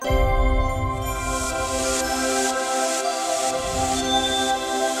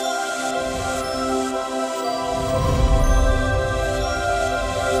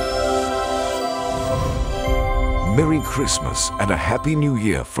Merry Christmas and a Happy New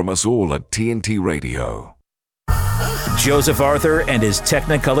Year from us all at TNT Radio. Joseph Arthur and his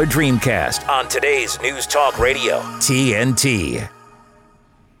Technicolor Dreamcast on today's News Talk Radio, TNT.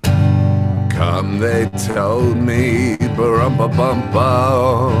 Come, they told me,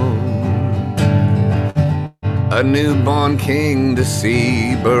 ba-rum-ba-bum-bum, a newborn king to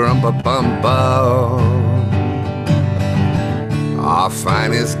see, ba-rum-ba-bum-bum. Our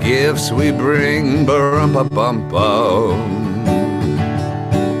finest gifts we bring, ba-rum-ba-bum-bum,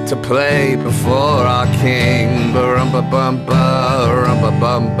 to play before our king, ba-rum-ba-bum-bum,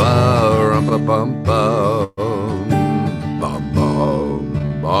 rum-ba-bum-bum,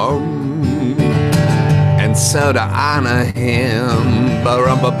 rum-ba-bum-bum. And so to honor him,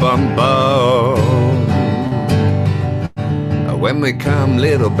 ba-rum-ba-bum-bum, when we come,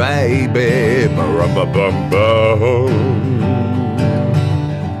 little baby, ba-rum-ba-bum-bum.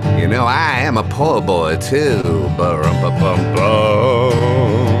 You know, I am a poor boy too, ba-rum-ba-bum-bum.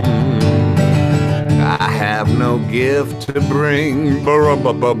 I have no gift to bring,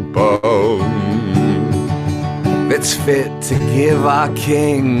 ba-rum-ba-bum-bum, that's fit to give our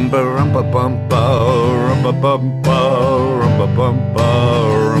king, ba-rum-ba-bum-bum, rum-ba-bum-bum,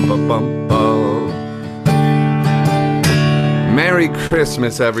 rum-ba-bum-bum, rum-ba-bum-bum. Merry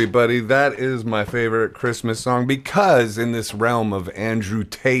Christmas, everybody. That is my favorite Christmas song because in this realm of Andrew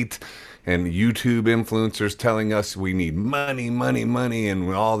Tate and YouTube influencers telling us we need money, money, money,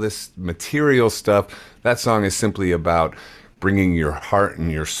 and all this material stuff, that song is simply about bringing your heart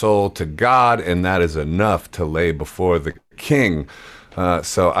and your soul to God, and that is enough to lay before the King.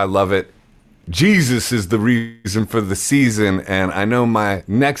 So I love it. Jesus is the reason for the season, and I know my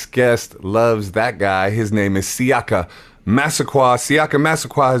next guest loves that guy. His name is Siaka Massaquoi. Siaka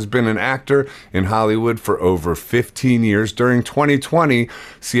Massaquoi has been an actor in Hollywood for over 15 years. During 2020,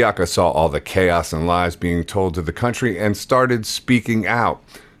 Siaka saw all the chaos and lies being told to the country and started speaking out.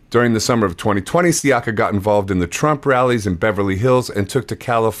 During the summer of 2020, Siaka got involved in the Trump rallies in Beverly Hills and took to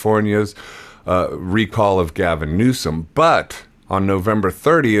California's recall of Gavin Newsom. But on November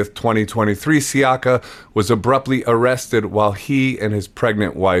 30th, 2023, Siaka was abruptly arrested while he and his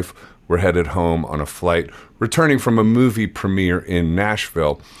pregnant wife were headed home on a flight returning from a movie premiere in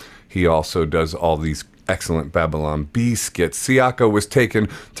Nashville. He also does all these excellent Babylon Bee skits. Siaka was taken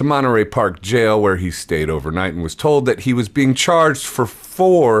to Monterey Park Jail, where he stayed overnight and was told that he was being charged for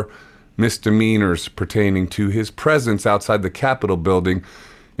 4 misdemeanors pertaining to his presence outside the Capitol building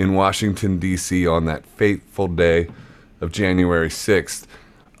in Washington, D.C. on that fateful day of January 6th.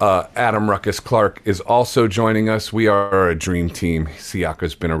 Adam Ruckus Clark is also joining us. We are a dream team.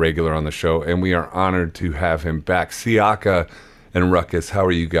 Siaka's been a regular on the show, and we are honored to have him back. Siaka and Ruckus, how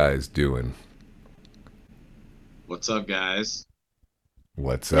are you guys doing? What's up, guys?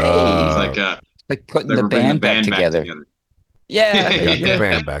 What's It's up? like putting the band back together. Yeah. Got the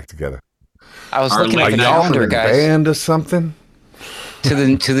band back together. I was Our looking at the late night calendar, guys. Band or something? To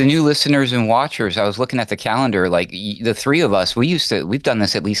the new listeners and watchers, I was looking at the calendar. Like the three of us, we've done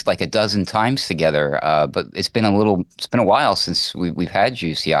this at least like a dozen times together. But it's been a while since we've had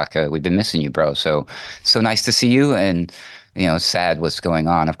you, Siaka. We've been missing you, bro. So nice to see you. And it's sad what's going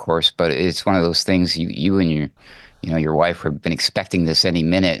on, of course. But it's one of those things. You and your wife have been expecting this any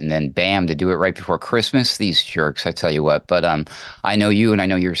minute, and then bam, to do it right before Christmas. These jerks, I tell you what. But I know you, and I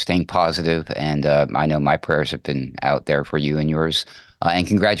know you're staying positive, and I know my prayers have been out there for you and yours. And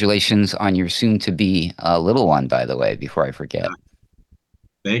congratulations on your soon-to-be little one, by the way, before I forget.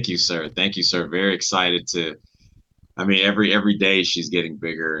 Thank you, sir. Thank you, sir. Very excited to. I mean, every day she's getting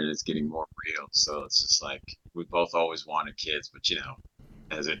bigger and it's getting more real. So it's just like we both always wanted kids, but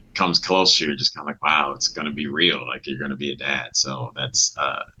as it comes closer, you're just kind of like, wow, it's going to be real. Like you're going to be a dad. So that's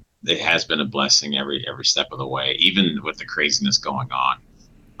it has been a blessing every step of the way, even with the craziness going on.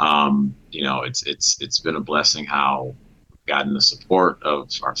 It's been a blessing how we've gotten the support of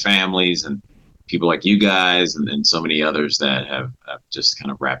our families and people like you guys and so many others that have just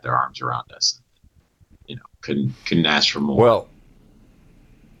kind of wrapped their arms around us. Couldn't ask for more. Well,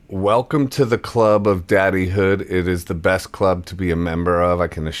 welcome to the club of daddyhood. It is the best club to be a member of. I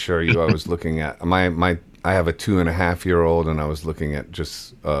can assure you. I was looking at I have a 2.5-year-old, and I was looking at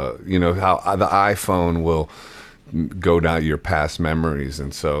just how the iPhone will go down your past memories,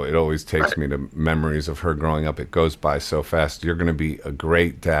 and so it always takes me to memories of her growing up. It goes by so fast. You're going to be a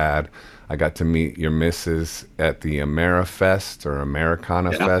great dad. I got to meet your missus at the AmeriFest or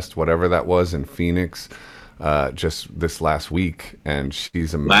Americana Fest, whatever that was, in Phoenix. Just this last week, and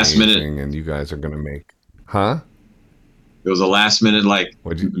she's amazing. Last minute. And you guys are gonna make, huh? It was a last minute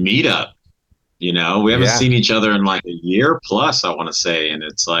meetup. We haven't Yeah. seen each other in like a year plus, I want to say. And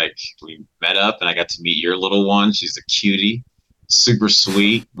it's like we met up and I got to meet your little one. She's a cutie, super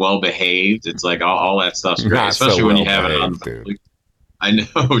sweet, well behaved. It's like all that stuff's great, Not so especially when you well have it on. behaved, dude. I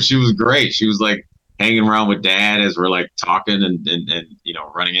know she was great. She was like hanging around with dad as we're like talking and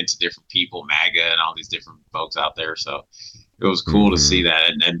running into different people, MAGA and all these different folks out there. So it was cool to see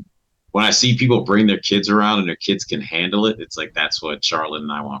that. And when I see people bring their kids around and their kids can handle it, it's like that's what Charlotte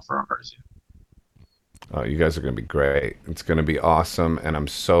and I want for ours. Oh, you guys are going to be great. It's going to be awesome, and I'm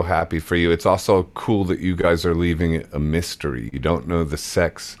so happy for you. It's also cool that you guys are leaving it a mystery. You don't know the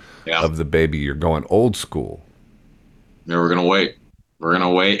sex of the baby. You're going old school. Yeah, we're gonna wait. We're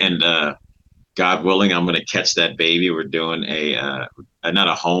gonna wait, and God willing, I'm gonna catch that baby. We're doing a not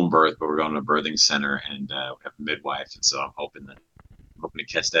a home birth, but we're going to a birthing center, and we have a midwife, and so I'm hoping to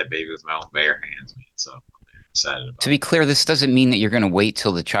catch that baby with my own bare hands, man. So excited about To be clear, this doesn't mean that you're going to wait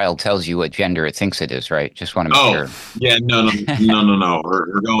till the child tells you what gender it thinks it is, right? Just want to make sure. Yeah, no.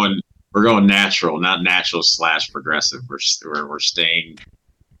 We're going natural, not natural / progressive. We're staying.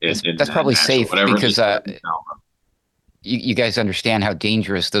 That's probably natural, safe because you guys understand how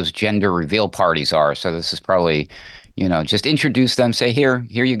dangerous those gender reveal parties are. So this is probably, just introduce them. Say here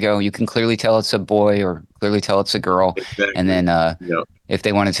you go. You can clearly tell it's a boy or clearly tell it's a girl, Exactly. and then if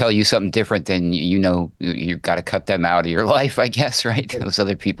they want to tell you something different, then you've got to cut them out of your life, I guess, right? Those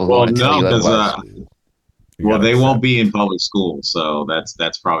other people who want to tell you otherwise. They won't be in public school, so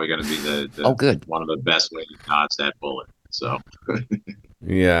that's probably going to be the good. one of the best ways to dodge that bullet. So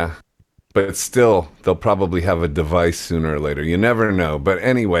Yeah, but still, they'll probably have a device sooner or later. You never know. But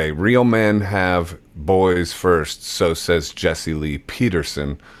anyway, real men have boys first, so says Jesse Lee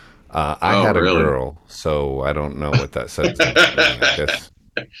Peterson. I had a girl, so I don't know what that says. I guess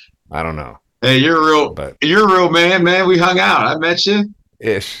I don't know. Hey, you're a real man. We hung out. I met you.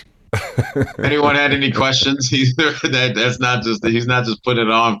 Ish. Anyone had any questions? He's not just putting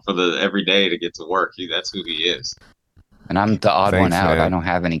it on for the every day to get to work. That's who he is. And I'm the odd one out. Man. I don't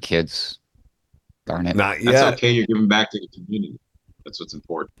have any kids. Darn it. Not yet. That's okay. You're giving back to the community. That's what's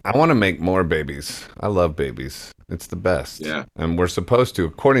important. I want to make more babies. I love babies. It's the best. Yeah. And we're supposed to,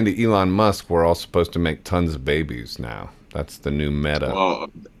 according to Elon Musk, we're all supposed to make tons of babies now. That's the new meta. Well,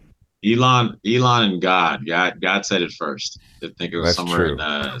 Elon and God said it first. I think it was somewhere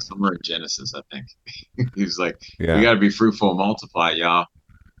in Genesis, I think. He was like, we got to be fruitful and multiply, y'all.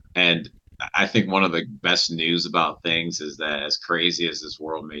 And I think one of the best news about things is that as crazy as this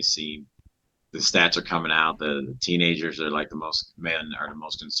world may seem, the stats are coming out. The teenagers are like men are the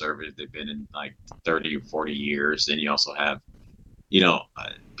most conservative they've been in like 30 or 40 years. Then you also have,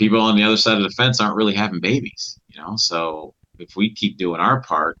 people on the other side of the fence aren't really having babies, So if we keep doing our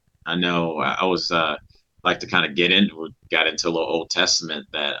part, I know I always like to kind of got into a little Old Testament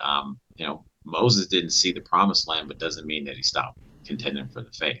that, Moses didn't see the promised land, but doesn't mean that he stopped contending for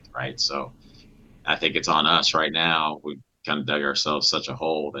the faith, right? So I think it's on us right now. We kind of dug ourselves such a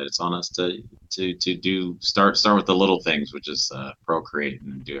hole that it's on us to start with the little things, which is procreate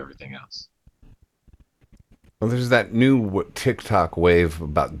and do everything else. Well, there's that new TikTok wave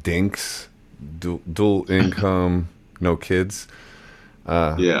about dinks, dual income, no kids.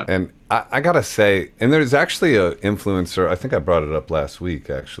 And I gotta say, and there's actually a influencer, I think I brought it up last week,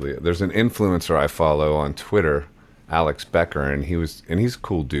 actually. There's an influencer I follow on Twitter, Alex Becker, and he's a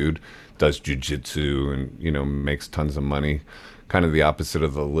cool dude, does jujitsu and, makes tons of money. Kind of the opposite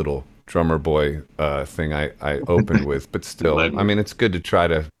of the little drummer boy thing I opened with. But still, I mean, it's good to try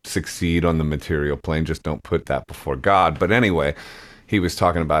to succeed on the material plane. Just don't put that before God. But anyway, he was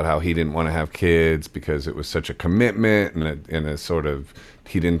talking about how he didn't want to have kids because it was such a commitment and a sort of,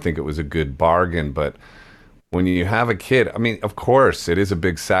 he didn't think it was a good bargain. But when you have a kid, I mean, of course, it is a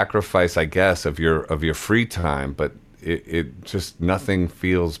big sacrifice, I guess, of your free time. But it just, nothing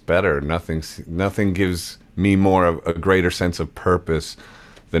feels better. Nothing gives me more of a greater sense of purpose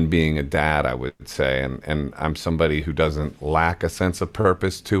than being a dad, I would say. And I'm somebody who doesn't lack a sense of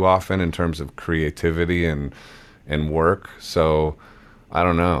purpose too often in terms of creativity and work. So I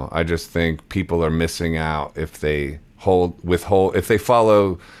don't know. I just think people are missing out if they if they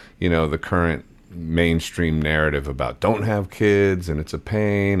follow, the current mainstream narrative about don't have kids and it's a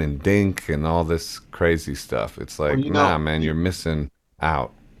pain and dink and all this crazy stuff. It's like, nah, man, you're missing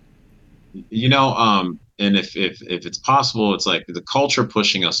out. And if it's possible, it's like the culture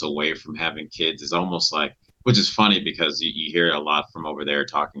pushing us away from having kids is almost like, which is funny because you hear a lot from over there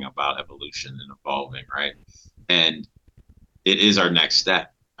talking about evolution and evolving, right? And it is our next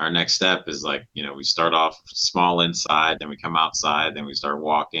step. Our next step is like, we start off small inside, then we come outside, then we start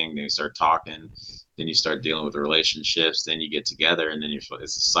walking, then we start talking, then you start dealing with the relationships, then you get together, and then it's a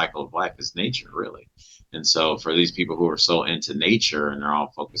cycle of life. It's nature, really. And so for these people who are so into nature and they're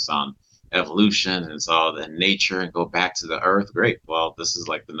all focused on evolution and it's all the nature and go back to the earth, great. Well, this is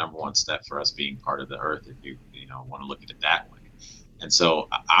like the number one step for us being part of the earth, if you want to look at it that way. And so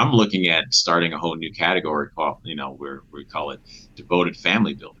I'm looking at starting a whole new category called, where we call it devoted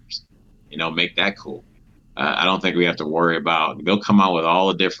family builders. Make that cool. I don't think we have to worry about, they'll come out with all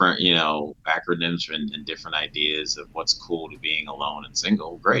the different, acronyms and different ideas of what's cool to being alone and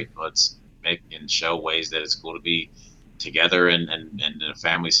single. Great. Let's make and show ways that it's cool to be together and in a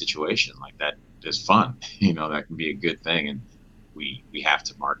family situation. Like, that is fun. That can be a good thing. And we have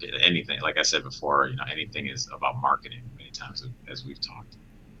to market anything. Like I said before, anything is about marketing many times, as we've talked.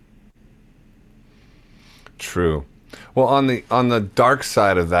 True. Well, on the dark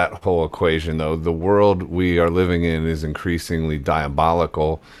side of that whole equation, though, the world we are living in is increasingly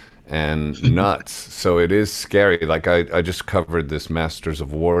diabolical and nuts. So it is scary. Like, I just covered this Masters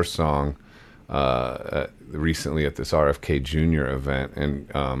of War song recently at this RFK Jr. event,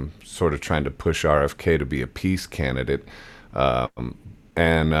 and sort of trying to push RFK to be a peace candidate. There's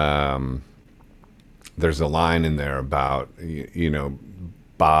a line in there about,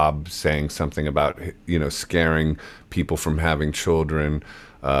 Bob saying something about, scaring people from having children,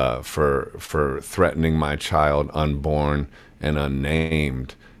 for threatening my child unborn and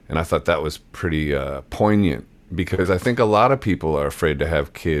unnamed. And I thought that was pretty poignant, because I think a lot of people are afraid to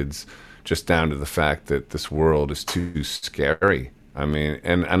have kids just down to the fact that this world is too scary. I mean,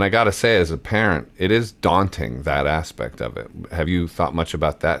 and I got to say, as a parent, it is daunting, that aspect of it. Have you thought much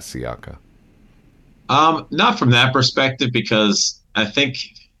about that, Siaka? Not from that perspective, because I think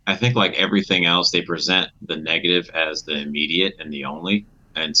like everything else, they present the negative as the immediate and the only.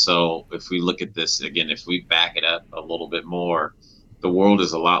 And so if we look at this again, if we back it up a little bit more, the world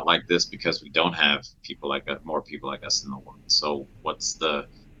is a lot like this because we don't have more people like us in the world. So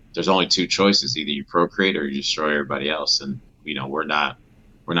there's only two choices: either you procreate or you destroy everybody else. And we're not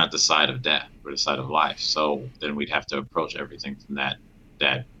the side of death, we're the side of life. So then we'd have to approach everything from that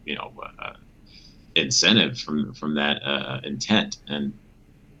incentive, from that intent. And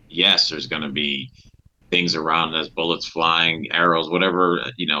yes, there's going to be things around us, bullets flying, arrows, whatever,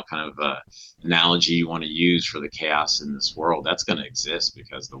 kind of analogy you want to use for the chaos in this world. That's going to exist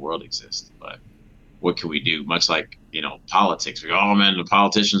because the world exists. But what can we do? Much like, politics. We go, oh man, the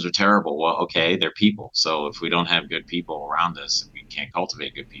politicians are terrible. Well, okay, they're people. So if we don't have good people around us, if we can't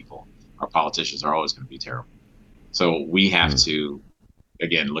cultivate good people, our politicians are always going to be terrible. So we have to,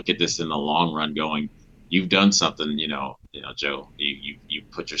 again, look at this in the long run, going, you've done something, Joe, you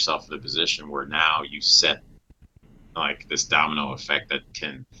put yourself in a position where now you set like this domino effect that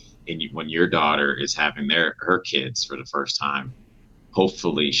can, when your daughter is having her kids for the first time,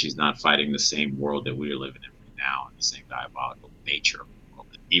 hopefully she's not fighting the same world that we are living in right now, and the same diabolical nature of the world.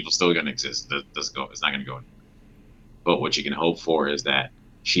 Evil's still going to exist. It's not going to go anywhere. But what you can hope for is that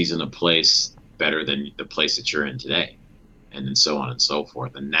she's in a place better than the place that you're in today, and then so on and so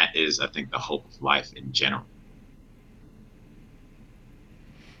forth. And that is, I think, the hope of life in general.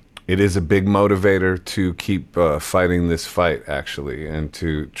 It is a big motivator to keep fighting this fight, actually, and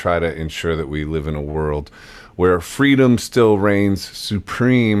to try to ensure that we live in a world where freedom still reigns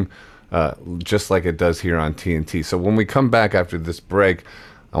supreme, just like it does here on TNT. So when we come back after this break,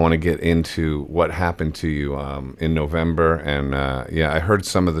 I want to get into what happened to you in November. And I heard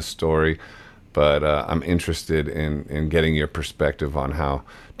some of the story, but I'm interested in getting your perspective on how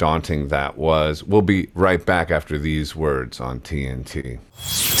daunting that was. We'll be right back after these words on TNT.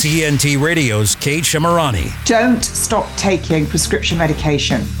 TNT Radio's Kate Shemirani. Don't stop taking prescription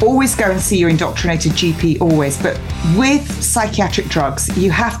medication. Always go and see your indoctrinated GP, always. But with psychiatric drugs, you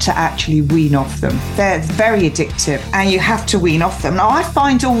have to actually wean off them. They're very addictive and you have to wean off them. Now, I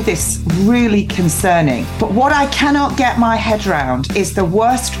find all this really concerning. But what I cannot get my head around is the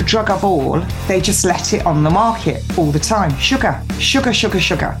worst drug of all. They just let it on the market all the time. Sugar, sugar, sugar,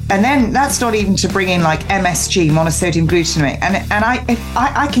 sugar. And then that's not even to bring in like MSG, monosodium glutamate. And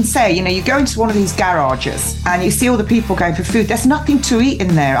I can say, you go into one of these garages and you see all the people going for food. There's nothing to eat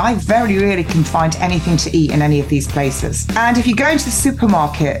in there. I very rarely can find anything to eat in any of these places. And if you go into the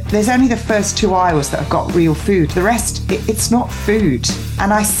supermarket, there's only the first 2 aisles that have got real food. The rest, it's not food.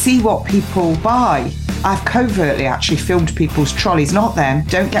 And I see what people buy. I've covertly actually filmed people's trolleys, not them,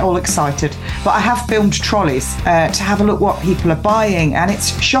 don't get all excited, but I have filmed trolleys to have a look what people are buying, and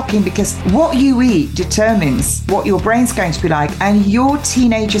it's shocking because what you eat determines what your brain's going to be like, and your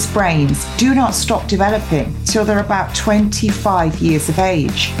teenagers' brains do not stop developing till they're about 25 years of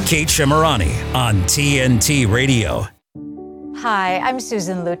age. Kate Shemirani on TNT Radio. Hi, I'm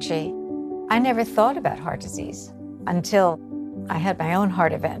Susan Lucci. I never thought about heart disease until I had my own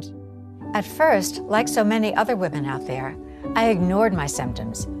heart event. At first, like so many other women out there, I ignored my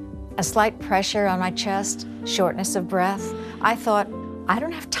symptoms. A slight pressure on my chest, shortness of breath. I thought, I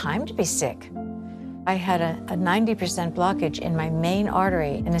don't have time to be sick. I had a 90% blockage in my main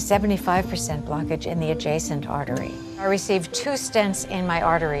artery and a 75% blockage in the adjacent artery. I received 2 stents in my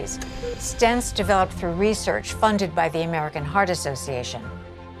arteries. Stents developed through research funded by the American Heart Association.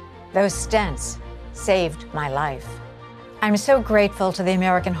 Those stents saved my life. I'm so grateful to the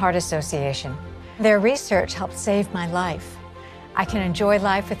American Heart Association. Their research helped save my life. I can enjoy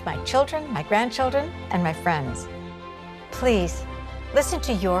life with my children, my grandchildren, and my friends. Please, listen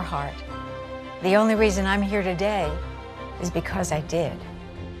to your heart. The only reason I'm here today is because I did.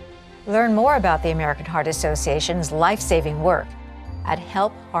 Learn more about the American Heart Association's life-saving work at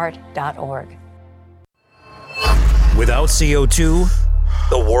helpheart.org. Without CO2,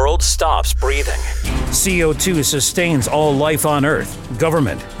 the world stops breathing. CO2 sustains all life on Earth.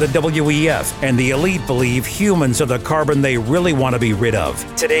 Government, the WEF, and the elite believe humans are the carbon they really want to be rid of.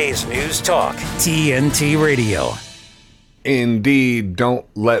 Today's News Talk, TNT Radio. Indeed, don't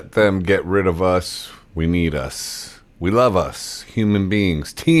let them get rid of us. We need us. We love us, human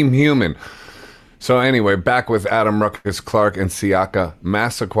beings, Team Human. So anyway, back with Adam, Ruckus, Clark, and Siaka,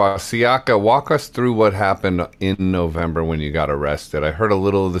 Massaquoi. Siaka, walk us through what happened in November when you got arrested. I heard a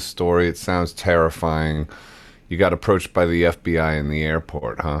little of the story. It sounds terrifying. You got approached by the FBI in the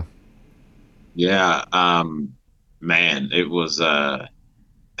airport, huh? Yeah, man, it was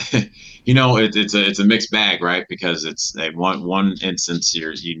it's a mixed bag, right? Because it's one instance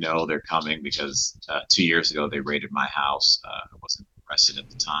here, they're coming because 2 years ago they raided my house. I wasn't arrested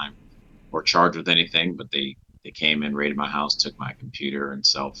at the time or charged with anything, but they came in, raided my house, took my computer and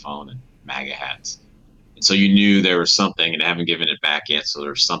cell phone and MAGA hats. And so you knew there was something, and I haven't given it back yet. So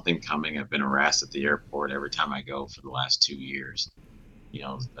there's something coming. I've been harassed at the airport every time I go for the last 2 years.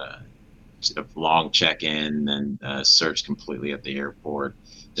 A long check-in, then searched completely at the airport,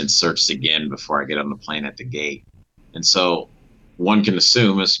 then searched again before I get on the plane at the gate. And so one can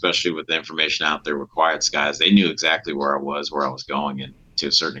assume, especially with the information out there with Quiet Skies, they knew exactly where I was going, and to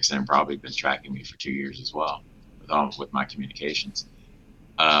a certain extent probably been tracking me for 2 years as well with my communications.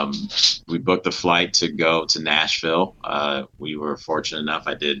 We booked a flight to go to Nashville. We were fortunate enough.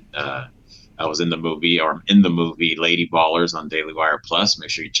 I was in the movie Lady Ballers on Daily Wire Plus.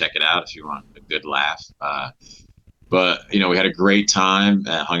 Make sure you check it out if you want a good laugh. But we had a great time.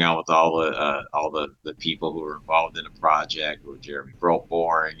 Hung out with all the people who were involved in the project. With Jeremy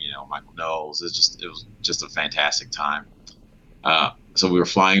Brolboring, Michael Knowles. It was just a fantastic time. So we were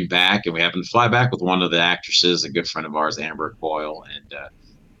flying back, and we happened to fly back with one of the actresses, a good friend of ours, Amber Coyle. And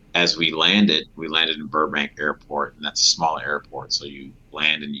as we landed in Burbank Airport, and that's a small airport. So you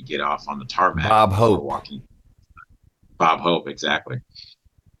land and you get off on the tarmac. Bob Hope. Bob Hope, exactly.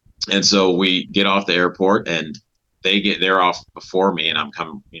 And so we get off the airport, and they're off before me, and I'm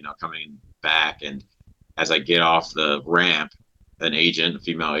coming back. And as I get off the ramp, a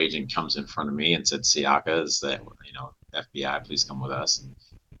female agent comes in front of me and said, "Siaka, is that, FBI, please come with us." And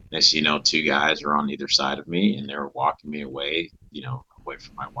next thing you know, 2 guys are on either side of me, and they're walking me away, away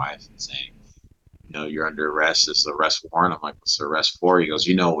from my wife, and saying, "You're under arrest. This is the arrest warrant." I'm like, "What's the arrest for?" He goes,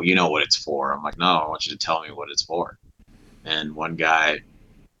 you know what it's for." I'm like, "No, I want you to tell me what it's for." And one guy,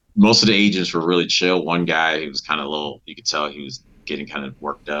 most of the agents were really chill. One guy, he was kind of you could tell he was getting kind of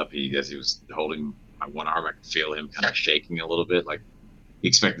worked up. As he was holding my one arm, I could feel him kind of shaking a little bit, like he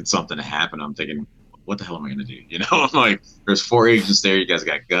expected something to happen. I'm thinking, what the hell am I going to do? I'm like, there's 4 agents there. You guys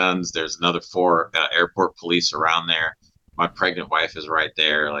got guns. There's another 4 airport police around there. My pregnant wife is right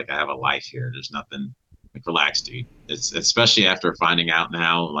there. Like, I have a life here. There's nothing. Like, relax, dude. It's especially after finding out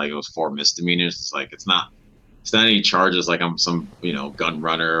now, like, it was 4 misdemeanors. It's like, it's not any charges like I'm some, gun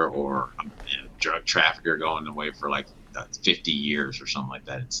runner or I'm drug trafficker going away for like 50 years or something like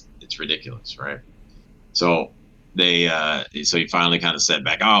that. It's ridiculous, right? So so he finally kind of said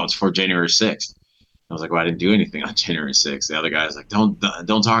back, "Oh, it's for January 6th. I was like, "Well, I didn't do anything on January 6th. The other guy's like, don't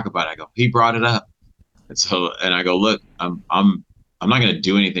talk about it." I go, "He brought it up." And I go, "Look, I'm not going to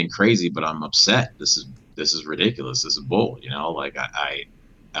do anything crazy, but I'm upset. This is ridiculous. This is bull. Like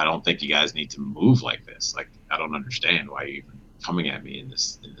I don't think you guys need to move like this. Like, I don't understand why you're even coming at me in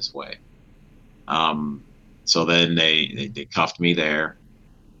this way." So then they cuffed me there.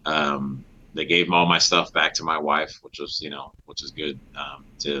 They gave all my stuff back to my wife, which was good.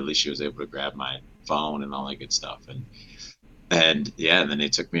 To at least she was able to grab my phone and all that good stuff. And then they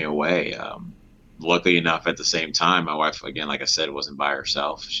took me away. Luckily enough, at the same time, my wife, again, like I said, wasn't by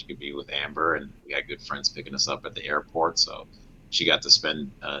herself. She could be with Amber, and we had good friends picking us up at the airport. So she got to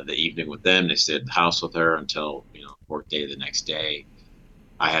spend the evening with them. They stayed at the house with her until, work day the next day.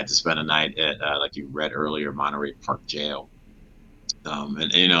 I had to spend a night at, like you read earlier, Monterey Park Jail.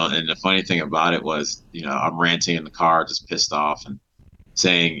 And the funny thing about it was, I'm ranting in the car, just pissed off and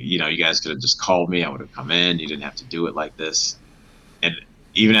saying, you guys could have just called me. I would have come in. You didn't have to do it like this. And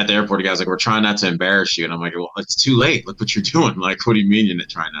even at the airport, the guy's like, we're trying not to embarrass you. And I'm like, well, it's too late. Look what you're doing. Like, what do you mean you're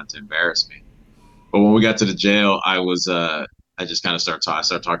trying not to embarrass me? But when we got to the jail, I just kind of started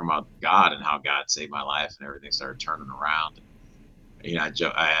talking about God and how God saved my life, and everything started turning around.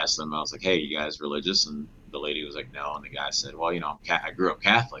 I asked them, I was like, hey, you guys religious? And the lady was like, no. And the guy said, well, I grew up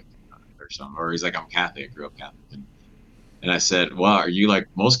Catholic or something. Or he's like, I'm Catholic. I grew up Catholic. And I said, well, are you like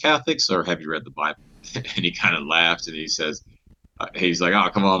most Catholics, or have you read the Bible? And he kind of laughed, and he says, he's like, oh,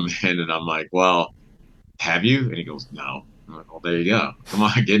 come on, man. And I'm like, well, have you? And he goes, no. I'm like, well, there you go. Come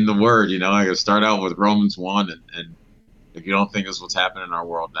on, get in the word. I got to start out with Romans 1. And if you don't think this is what's happening in our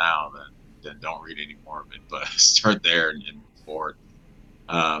world now, then don't read any more of it. But start there and move forward.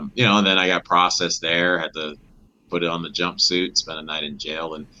 And then I got processed there, had to put it on the jumpsuit, spent a night in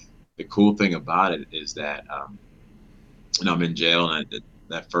jail. And the cool thing about it is that, I'm in jail, and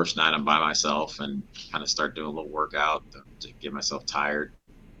that first night I'm by myself and kind of start doing a little workout to get myself tired.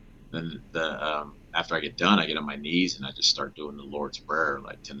 Then after I get done, I get on my knees and I just start doing the Lord's Prayer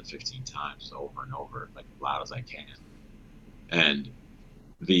like 10 to 15 times over and over, like as loud as I can. And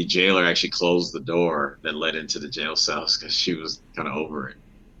the jailer actually closed the door that led into the jail cells because she was kind of over it.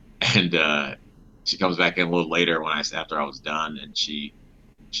 And she comes back in a little later after I was done, and she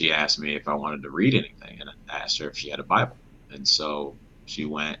asked me if I wanted to read anything, and I asked her if she had a Bible. And so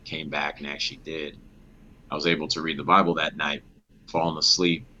she came back, and actually did. I was able to read the Bible that night, falling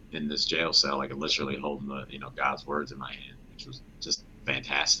asleep in this jail cell, like literally holding God's words in my hand, which was just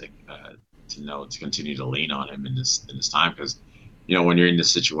fantastic to continue to lean on him in this time, because when you're in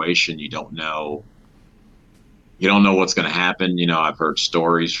this situation, you don't know what's going to happen. I've heard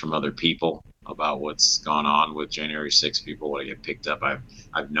stories from other people about what's gone on with January 6th people when they get picked up.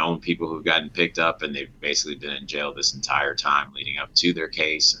 I've known people who've gotten picked up, and they've basically been in jail this entire time leading up to their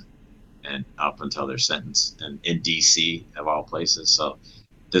case and up until their sentence, and in DC of all places. So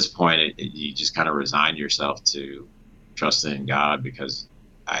at this point, you just kind of resign yourself to trusting in God, because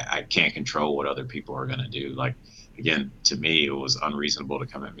I can't control what other people are going to do. Like, again, to me, it was unreasonable to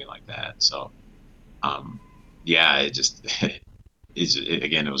come at me like that. So, it just,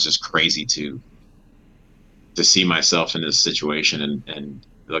 again, it was just crazy to see myself in this situation. And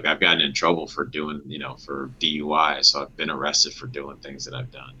look, I've gotten in trouble for doing, for DUI. So I've been arrested for doing things that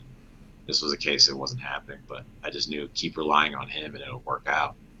I've done. This was a case that wasn't happening, but I just knew, keep relying on him and it'll work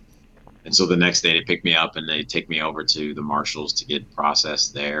out. And so the next day they pick me up and they take me over to the marshals to get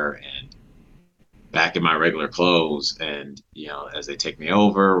processed there, and back in my regular clothes. And, as they take me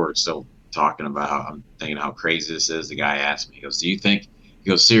over, we're still talking about, I'm thinking how crazy this is. The guy asked me, he goes,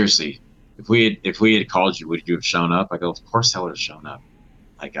 seriously, if we had called you, would you have shown up? I go, of course I would have shown up.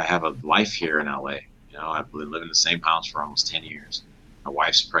 Like, I have a life here in LA. I've been living in the same house for almost 10 years. My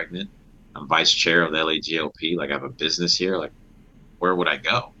wife's pregnant. I'm vice chair of the LA GOP. Like, I have a business here. Like, where would I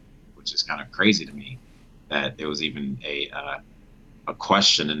go? Which is kind of crazy to me that there was even a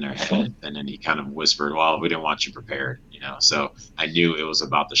question in their head. And then he kind of whispered, well, we didn't want you prepared, So I knew it was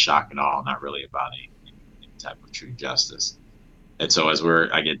about the shock and awe, not really about any type of true justice. And so as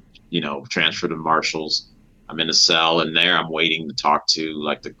I get, transferred to marshals, I'm in a cell, and there I'm waiting to talk to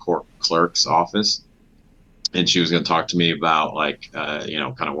like the court clerk's office. And she was going to talk to me about like, kind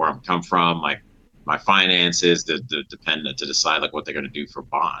of where I'm come from, like my finances, the dependent, to decide like what they're going to do for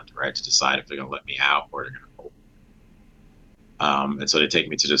bond, right? To decide if they're going to let me out or they're going to hold. And so they take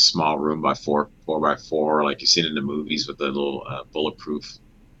me to this small room by four by four, like you've seen in the movies, with the little bulletproof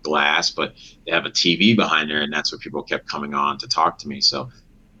glass, but they have a TV behind there, and that's where people kept coming on to talk to me. So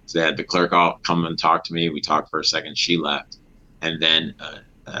they had the clerk all come and talk to me. We talked for a second. She left, and then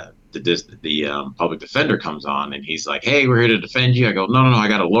the public defender comes on, and he's like, "Hey, we're here to defend you." I go, "No, I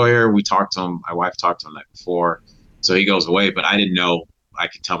got a lawyer. We talked to him. My wife talked to him the night before." So he goes away, but I didn't know. I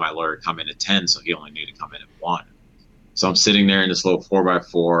could tell my lawyer to come in at 10, so he only knew to come in at 1. So I'm sitting there in this little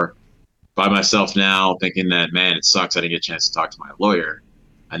 4x4 by myself now, thinking that, man, it sucks I didn't get a chance to talk to my lawyer.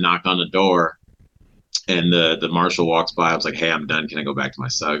 I knock on the door, and the marshal walks by. I was like, "Hey, I'm done. Can I go back to my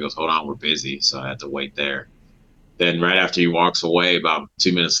cell?" He goes, "Hold on, we're busy." So I had to wait there. Then right after he walks away, about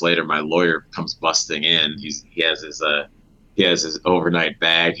 2 minutes later, my lawyer comes busting in. He has his overnight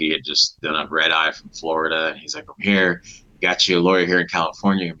bag. He had just done a red eye from Florida. And he's like, "I'm here. Got you a lawyer here in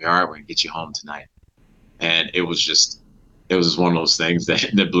California. You're gonna be all right. We're gonna get you home tonight." And it was just one of those things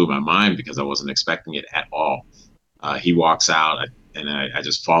that blew my mind, because I wasn't expecting it at all. He walks out, and I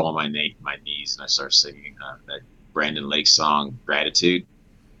just fall on my knees, and I start singing that Brandon Lake song, Gratitude.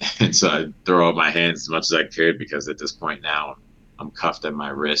 And so I throw up my hands as much as I could, because at this point now I'm cuffed at my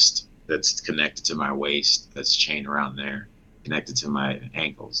wrist that's connected to my waist, that's chained around there, connected to my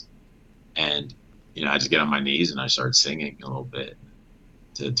ankles. And, I just get on my knees and I start singing a little bit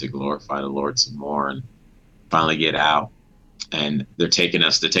to glorify the Lord some more, and finally get out. And they're taking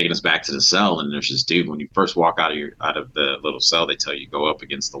us back to the cell. And there's this dude, when you first walk out of the little cell, they tell you go up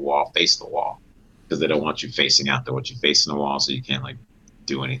against the wall, face the wall, because they don't want you facing out. They want you facing the wall so you can't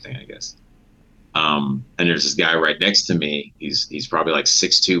do anything, I guess. And there's this guy right next to me. He's probably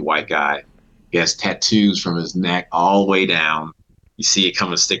 6'2", white guy. He has tattoos from his neck all the way down. You see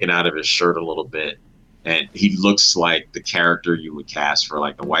it sticking out of his shirt a little bit. And he looks like the character you would cast for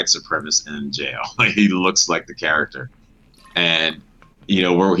a white supremacist in jail. He looks like the character. And,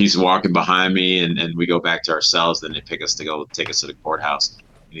 he's walking behind me, and we go back to our cells. Then they pick us to go take us to the courthouse, and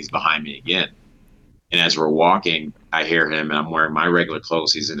he's behind me again. And as we're walking, I hear him, and I'm wearing my regular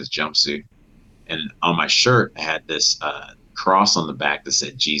clothes. He's in his jumpsuit. And on my shirt, I had this cross on the back that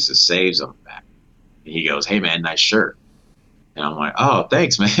said Jesus Saves on the back. And he goes, "Hey, man, nice shirt." And I'm like, "Oh,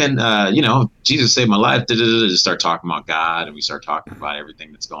 thanks, man. Jesus saved my life." Just start talking about God, and we start talking about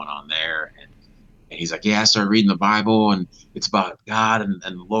everything that's going on there. And he's like, "Yeah, I started reading the Bible, and it's about God and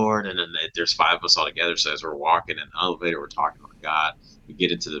the Lord." And then there's 5 of us all together. So as we're walking in the elevator, we're talking about God. We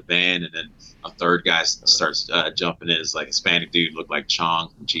get into the van, and then a third guy starts jumping in. It's like a Hispanic dude, looked like Chong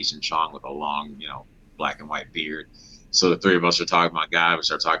from Cheech and Chong, with a long, black and white beard. So the 3 of us are talking about God. We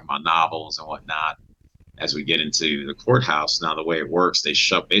start talking about novels and whatnot. As we get into the courthouse, now the way it works,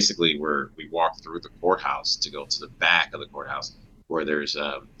 we walk through the courthouse to go to the back of the courthouse, where there's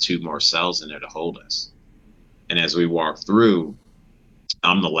 2 more cells in there to hold us. And as we walk through,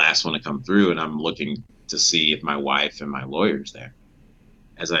 I'm the last one to come through, and I'm looking to see if my wife and my lawyer's there.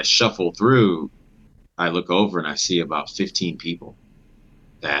 As I shuffle through, I look over and I see about 15 people,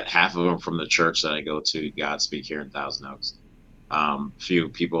 that half of them from the church that I go to, Godspeak, here in Thousand Oaks. Few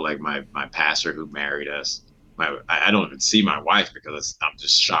people like my pastor who married us. I don't even see my wife, because I'm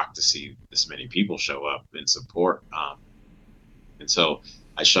just shocked to see this many people show up in support. And so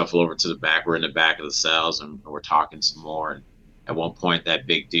I shuffle over to the back. We're in the back of the cells, and we're talking some more. And at one point, that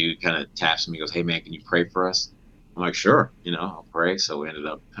big dude kind of taps me, goes, "Hey, man, can you pray for us?" I'm like, "Sure, I'll pray." So we ended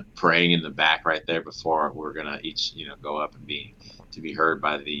up praying in the back right there before we're going to each, go up and be heard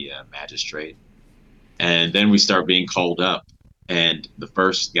by the magistrate. And then we start being called up. And the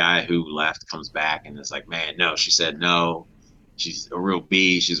first guy who left comes back and is like, "Man, no." She said, "No, she's a real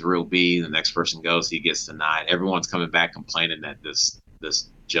B. She's a real B." The next person goes, he gets denied. Everyone's coming back complaining that this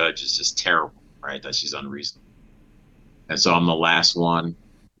judge is just terrible, right? That she's unreasonable. And so I'm the last one.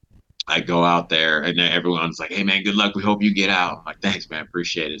 I go out there, and everyone's like, "Hey, man, good luck. We hope you get out." I'm like, "Thanks, man.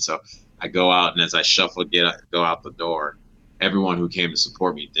 Appreciate it." So I go out, and as I shuffle, go out the door, everyone who came to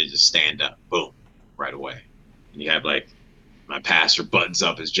support me, they just stand up, boom, right away. And you have my pastor buttons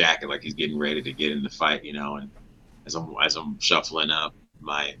up his jacket like he's getting ready to get in the fight, and as I'm shuffling up,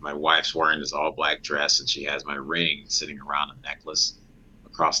 my wife's wearing this all black dress, and she has my ring sitting around a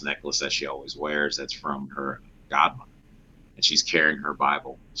cross necklace that she always wears, that's from her godmother. And she's carrying her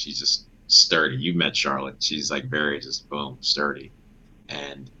Bible. She's just sturdy. You met Charlotte. She's very just boom, sturdy.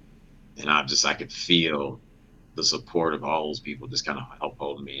 And I could feel the support of all those people just kind of help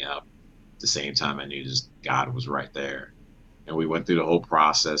holding me up. At the same time, I knew just God was right there. And we went through the whole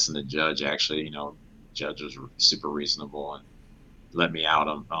process, and the judge actually, judge was super reasonable and let me out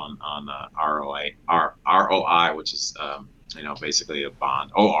on ROI, which is, basically a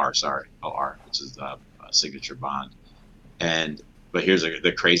bond. OR, which is a signature bond. But here's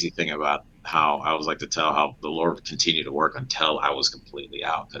the crazy thing about how I always like to tell how the Lord continued to work until I was completely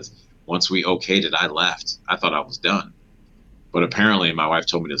out. Because once we okayed it, I left. I thought I was done. But apparently, my wife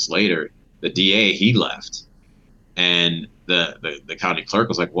told me this later, the DA, he left. And the county clerk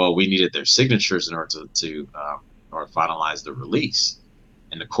was like, "Well, we needed their signatures in order to finalize the release."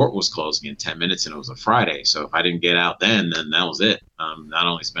 And the court was closing in 10 minutes, and it was a Friday. So if I didn't get out then that was it. Not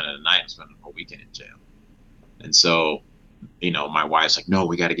only spending a night, I'm spending a whole weekend in jail. And so, my wife's like, "No,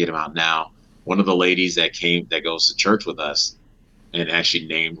 we got to get him out now." One of the ladies that goes to church with us and actually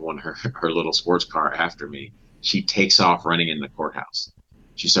named her little sports car after me, she takes off running in the courthouse.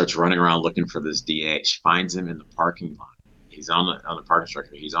 She starts running around looking for this DA. She finds him in the parking lot. He's on the parking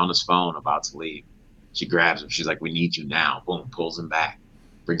structure. He's on his phone about to leave. She grabs him. She's like, "We need you now." Boom, pulls him back,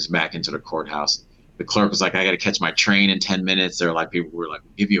 brings him back into the courthouse. The clerk was like, "I got to catch my train in 10 minutes. There were people who were like,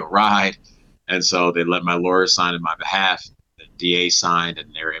 "We'll give you a ride." And so they let my lawyer sign in my behalf. The DA signed,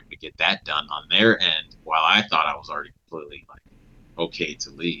 and they were able to get that done on their end. while I thought I was already completely like okay to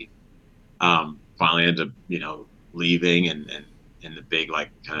leave. Finally ended up, leaving and in the big, like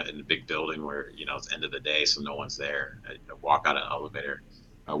kind of in the big building where, it's the end of the day, so no one's there. I walk out of the elevator.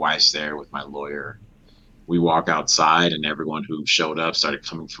 My wife's there with my lawyer. We walk outside and everyone who showed up started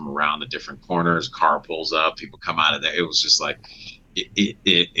coming from around the different corners. Car pulls up, people come out of there. It was just like,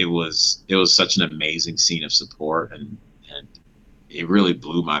 it was such an amazing scene of support. And it really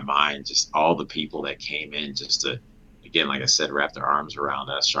blew my mind, just all the people that came in just to, again, like I said, wrap their arms around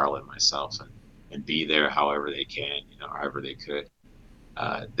us, Charlotte and myself, and be there however they can, however they could.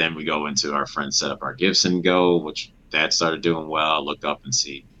 Then we go into our friends set up our Gifts and Go, which that started doing well. I look up and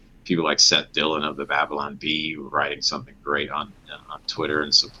see people like Seth Dillon of the Babylon Bee writing something great on Twitter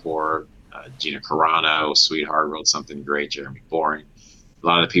in support. Gina Carano, Sweetheart, wrote something great. Jeremy Boring. A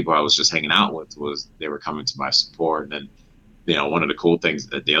lot of the people I was just hanging out with they were coming to my support. And then, one of the cool things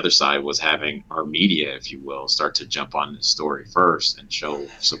at the other side was having our media, if you will, start to jump on the story first and show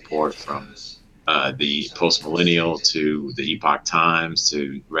support from the Post Millennial to the Epoch Times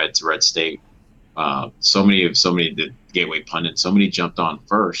to Red State. So many the Gateway Pundit, so many jumped on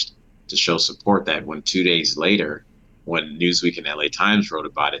first to show support that when 2 days later, when Newsweek and LA Times wrote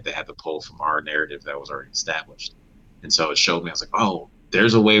about it, they had to pull from our narrative that was already established. And so it showed me, I was like, oh,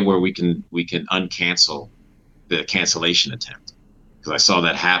 there's a way where we can uncancel the cancellation attempt. Because I saw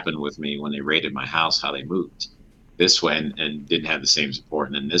that happen with me when they raided my house, how they moved this way and didn't have the same support.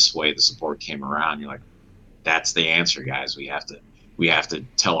 And then this way, the support came around. You're like, that's the answer, guys. We have to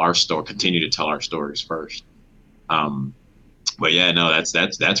tell our story, continue to tell our stories first. But yeah, no,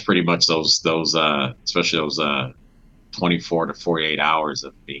 that's pretty much those especially those 24 to 48 hours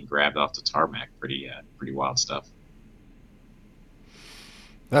of being grabbed off the tarmac. Pretty wild stuff.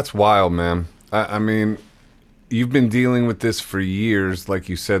 That's wild, man. I mean, you've been dealing with this for years. Like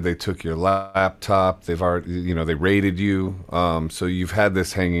you said, they took your laptop. They've already, they raided you. So you've had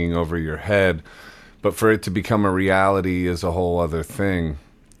this hanging over your head. But for it to become a reality is a whole other thing.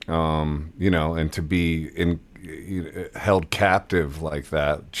 And to be held captive like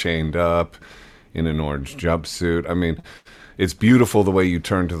that, chained up in an orange jumpsuit. I mean, it's beautiful the way you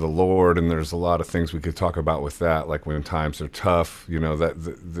turn to the Lord, and there's a lot of things we could talk about with that, like when times are tough,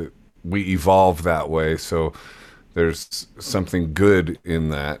 that we evolve that way. So there's something good in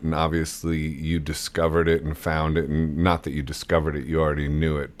that, and obviously you discovered it and found it, and not that you discovered it, you already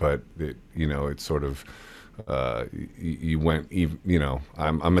knew it, but it sort of you went,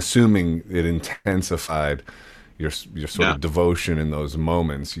 I'm assuming it intensified your sort of devotion in those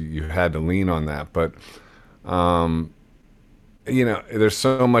moments. You had to lean on that, but there's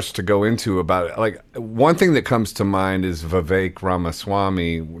so much to go into about it. Like, one thing that comes to mind is Vivek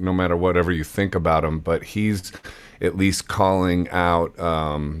Ramaswamy, no matter whatever you think about him, but he's at least calling out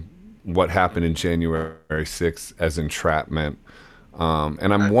what happened in January 6th as entrapment.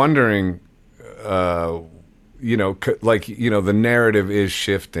 And I'm wondering, the narrative is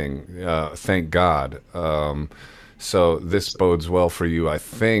shifting, thank God. So this bodes well for you, I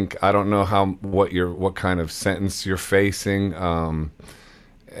think. I don't know what kind of sentence you're facing, and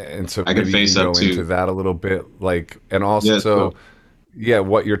so I maybe can face you can up go to into that a little bit, and also,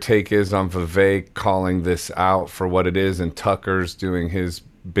 what your take is on Vivek calling this out for what it is, and Tucker's doing his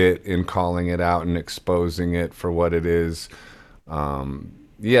bit in calling it out and exposing it for what it is.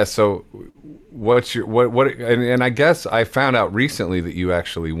 So what's your and I guess I found out recently that you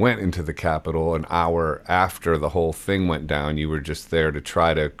actually went into the Capitol an hour after the whole thing went down. You were just there to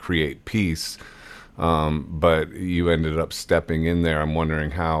try to create peace, but you ended up stepping in there. I'm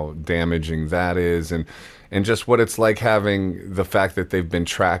wondering how damaging that is, and just what it's like having the fact that they've been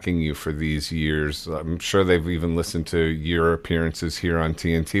tracking you for these years. I'm sure they've even listened to your appearances here on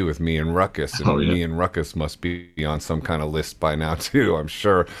TNT with me and Ruckus, and me and Ruckus must be on some kind of list by now too, I'm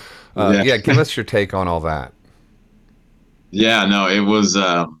sure. Give us your take on all that. Yeah, no, it was,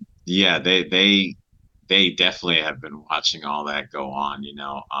 they definitely have been watching all that go on,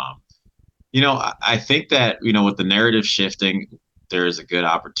 I think that, with the narrative shifting, there is a good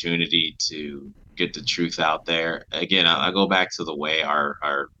opportunity to get the truth out there. Again, I go back to the way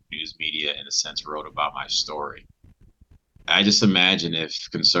our news media, in a sense, wrote about my story. I just imagine if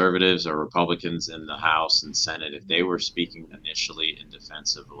conservatives or Republicans in the House and Senate, if they were speaking initially in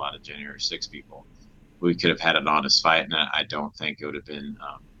defense of a lot of January 6 people, we could have had an honest fight, and I don't think it would have been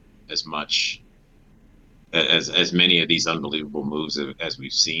as much as many of these unbelievable moves as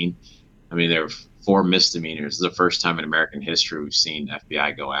we've seen. I mean, there are 4 misdemeanors. This is the first time in American history we've seen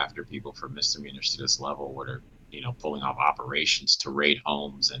FBI go after people for misdemeanors to this level, where they're, pulling off operations to raid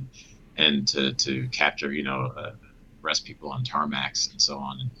homes and to capture, arrest people on tarmacs and so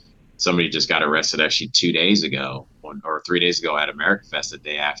on. And somebody just got arrested actually 2 days ago or 3 days ago at America Fest. The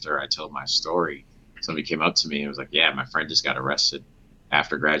day after I told my story, somebody came up to me and was like, yeah, my friend just got arrested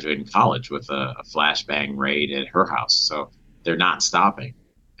after graduating college with a flashbang raid at her house. So they're not stopping,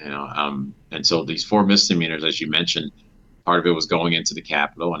 and so these 4 misdemeanors, as you mentioned, part of it was going into the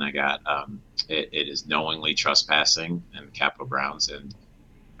Capitol, and I got it is knowingly trespassing in the Capitol grounds. And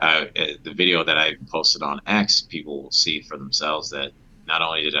the video that I posted on X, people will see for themselves that not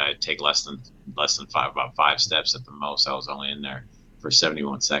only did I take less than about 5 steps at the most, I was only in there for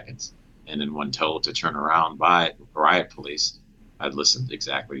 71 seconds. And then when told to turn around by riot police, I'd listened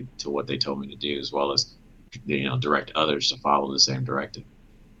exactly to what they told me to do, as well as direct others to follow the same directive.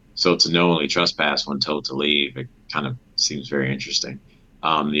 So to knowingly trespass when told to leave, it kind of seems very interesting.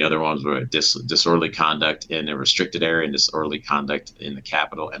 The other ones were disorderly conduct in a restricted area and disorderly conduct in the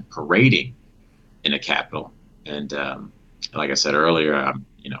Capitol and parading in the Capitol. And like I said earlier,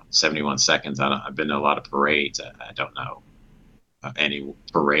 71 seconds. I've been to a lot of parades. I don't know any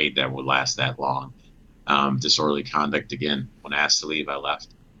parade that would last that long. Disorderly conduct, again, when asked to leave, I left.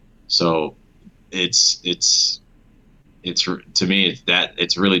 So it's to me,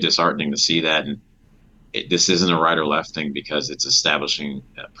 it's really disheartening to see that. And this isn't a right or left thing, because it's establishing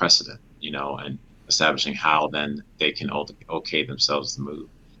a precedent, and establishing how then they can okay themselves to move.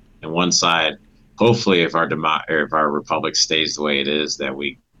 And one side, hopefully, if our republic stays the way it is, that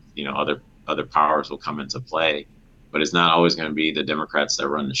we, other powers will come into play. But it's not always going to be the Democrats that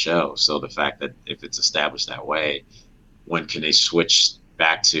run the show. So the fact that if it's established that way, when can they switch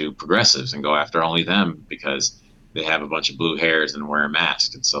back to progressives and go after only them because they have a bunch of blue hairs and wear a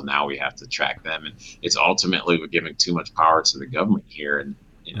mask? And so now we have to track them. And it's ultimately, we're giving too much power to the government here. And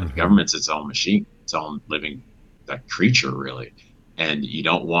the government's its own machine, its own living creature, really. And you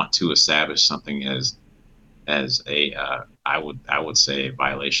don't want to establish something as a I would say a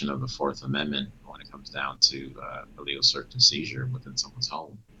violation of the Fourth Amendment when it comes down to illegal search and seizure within someone's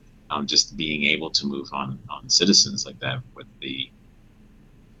home. Just being able to move on citizens like that with the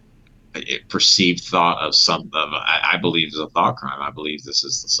perceived thought of I believe is a thought crime. I believe this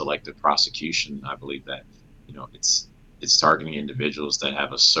is the selective prosecution. I believe that it's targeting individuals that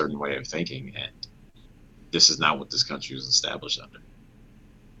have a certain way of thinking, and this is not what this country was established under.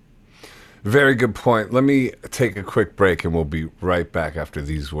 Very good point. Let me take a quick break, and we'll be right back after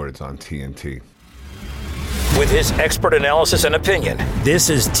these words on TNT. With his expert analysis and opinion, this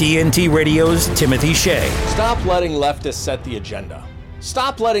is TNT Radio's Timothy Shea. Stop letting leftists set the agenda.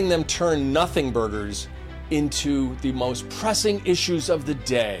 Stop letting them turn nothing burgers into the most pressing issues of the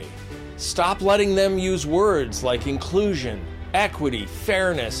day. Stop letting them use words like inclusion, equity,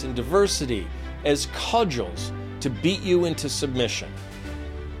 fairness, and diversity as cudgels to beat you into submission.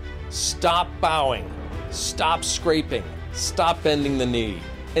 Stop bowing, stop scraping, stop bending the knee,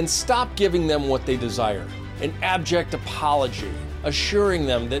 and stop giving them what they desire. An abject apology, assuring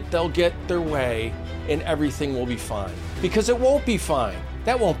them that they'll get their way and everything will be fine. Because it won't be fine.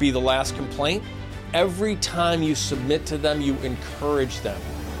 That won't be the last complaint. Every time you submit to them, you encourage them.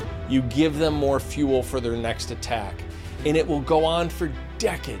 You give them more fuel for their next attack. And it will go on for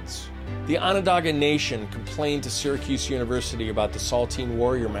decades. The Onondaga Nation complained to Syracuse University about the Saltine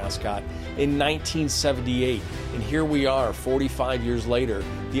Warrior mascot in 1978. And here we are, 45 years later,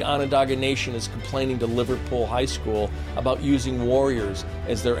 the Onondaga Nation is complaining to Liverpool High School about using warriors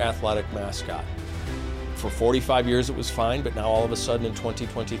as their athletic mascot. For 45 years it was fine, but now all of a sudden in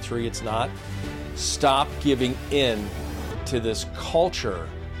 2023 it's not. Stop giving in to this culture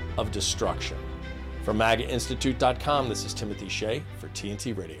of destruction. From MAGAInstitute.com, this is Timothy Shea for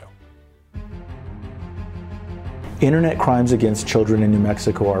TNT Radio. Internet crimes against children in New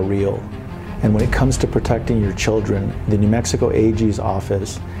Mexico are real. And when it comes to protecting your children, the New Mexico AG's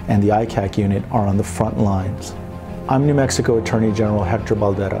office and the ICAC unit are on the front lines. I'm New Mexico Attorney General Hector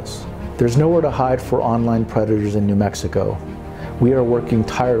Balderas. There's nowhere to hide for online predators in New Mexico. We are working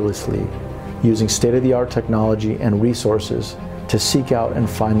tirelessly, using state-of-the-art technology and resources to seek out and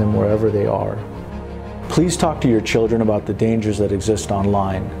find them wherever they are. Please talk to your children about the dangers that exist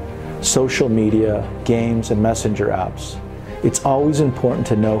online. Social media, games, and messenger apps. It's always important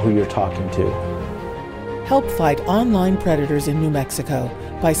to know who you're talking to. Help fight online predators in New Mexico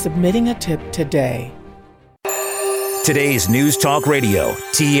by submitting a tip today. Today's News Talk Radio,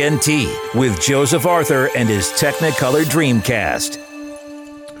 TNT, with Joseph Arthur and his Technicolor Dreamcast.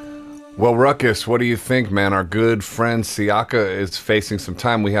 Well, Ruckus, what do you think, man? Our good friend Siaka is facing some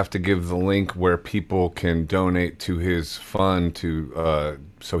time. We have to give the link where people can donate to his fund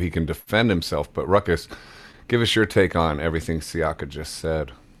so he can defend himself. But Ruckus, give us your take on everything Siaka just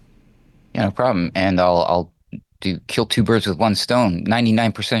said. Yeah, no problem. And I'll to kill two birds with one stone.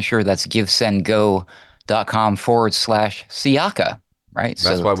 99% sure that's givesendgo.com/Siaka, right?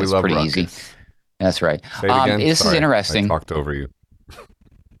 That's why we love pretty Ruckus. easy. That's right. Say it again. This Sorry, is interesting. I talked over you.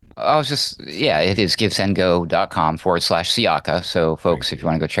 It is givesendgo.com/Siaka. So, folks, if you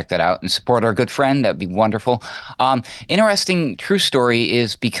want to go check that out and support our good friend, that'd be wonderful. Interesting true story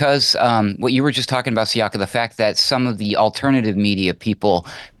is because what you were just talking about, Siaka, the fact that some of the alternative media people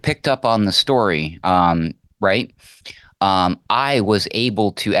picked up on the story, right? I was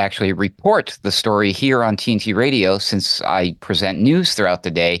able to actually report the story here on TNT Radio since I present news throughout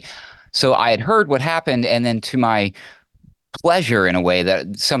the day. So I had heard what happened, and then to my pleasure, in a way,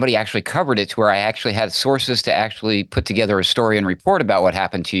 that somebody actually covered it to where I actually had sources to actually put together a story and report about what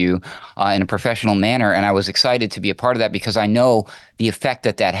happened to you in a professional manner. And I was excited to be a part of that because I know the effect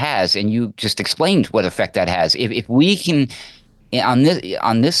that has. And you just explained what effect that has. If we can,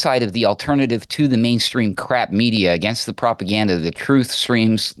 on this side of the alternative to the mainstream crap media, against the propaganda, the truth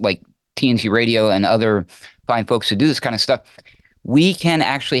streams like TNT Radio and other fine folks who do this kind of stuff, we can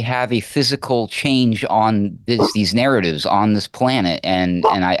actually have a physical change on these narratives on this planet, and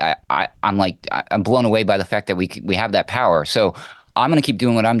I'm blown away by the fact that we have that power. So I'm going to keep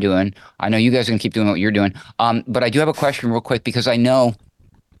doing what I'm doing. I know you guys are going to keep doing what you're doing. But I do have a question real quick, because I know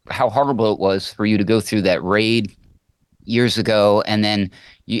how horrible it was for you to go through that raid years ago, and then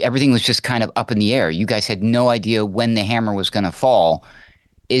everything was just kind of up in the air. You guys had no idea when the hammer was going to fall.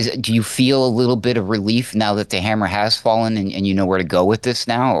 Do you feel a little bit of relief now that the hammer has fallen and you know where to go with this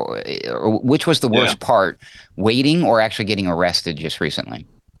now? Or which was the worst part, waiting or actually getting arrested just recently?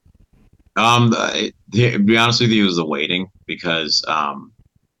 To be honest with you, it was the waiting, because,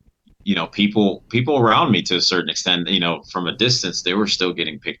 people around me, to a certain extent, from a distance, they were still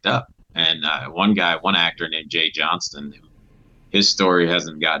getting picked up. And one actor named Jay Johnston, his story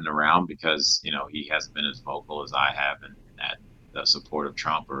hasn't gotten around because, he hasn't been as vocal as I have in that the support of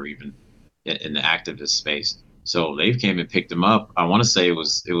Trump, or even in the activist space. So they came and picked him up. I want to say it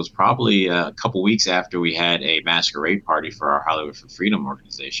was probably a couple weeks after we had a masquerade party for our Hollywood for Freedom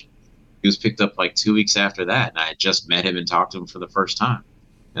organization. He was picked up like 2 weeks after that, and I had just met him and talked to him for the first time.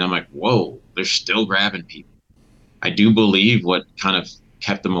 And I'm like, whoa, they're still grabbing people. I do believe what kind of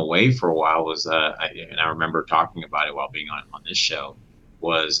kept them away for a while was, and I remember talking about it while being on this show,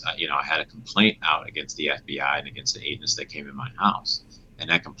 was, I had a complaint out against the FBI and against the agents that came in my house.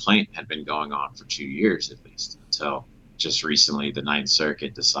 And that complaint had been going on for 2 years at least, until just recently the Ninth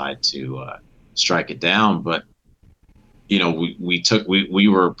Circuit decided to strike it down. But, we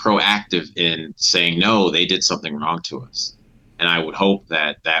were proactive in saying, no, they did something wrong to us. And I would hope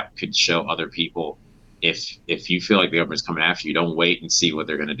that could show other people, if you feel like the government's coming after you, don't wait and see what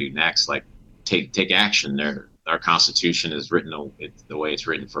they're going to do next. Like, take action. Our Constitution is written the way it's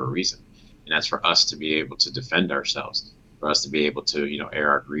written for a reason, and that's for us to be able to defend ourselves, for us to be able to air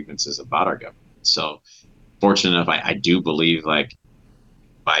our grievances about our government. So, fortunate enough, I do believe, like,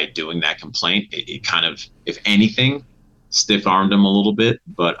 by doing that complaint, it kind of, if anything, stiff-armed them a little bit.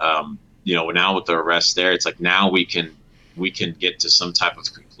 But now with the arrest there, it's like now we can get to some type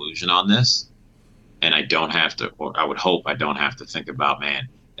of conclusion on this, and I don't have to, or I would hope I don't have to think about, man,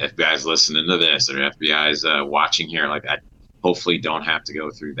 FBI's listening to this, or FBI's watching here. Like, I hopefully don't have to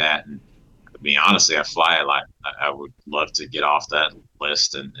go through that. And I mean, honestly, I fly a lot. I would love to get off that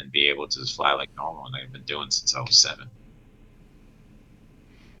list and be able to just fly like normal, and I've been doing since I was 7.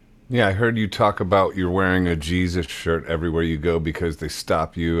 Yeah, I heard you talk about you're wearing a Jesus shirt everywhere you go because they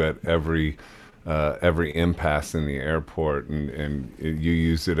stop you at every impasse in the airport, and you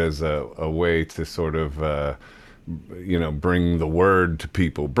use it as a way to sort of bring the word to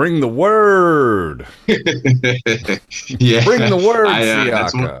people. Bring the word. Yeah, bring the word,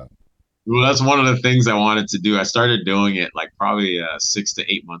 Siaka. That's one of the things I wanted to do. I started doing it like probably 6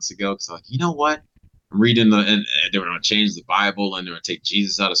 to 8 months ago, because I'm like, you know what? I'm reading and they were going to change the Bible, and they were going to take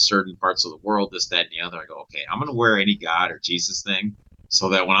Jesus out of certain parts of the world, this, that, and the other. I go, okay, I'm going to wear any God or Jesus thing, so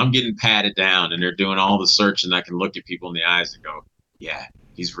that when I'm getting patted down and they're doing all the searching, I can look at people in the eyes and go, yeah,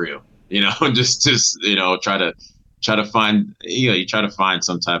 he's real. And just try to find, you try to find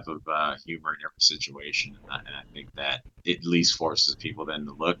some type of humor in every situation. And I think that it at least forces people then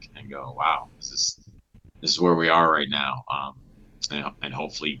to look and go, wow, this is where we are right now. And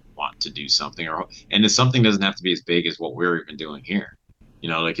hopefully want to do something, and if something doesn't have to be as big as what we're even doing here.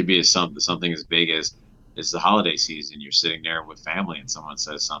 It could be something as big as it's the holiday season. You're sitting there with family and someone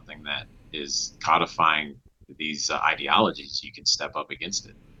says something that is codifying these ideologies. You can step up against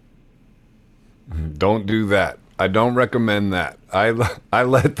it. Don't do that. I don't recommend that. I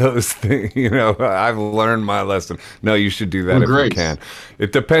let those things, I've learned my lesson. No, you should do that if you can.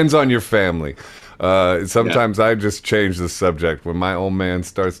 It depends on your family. Sometimes I just change the subject when my old man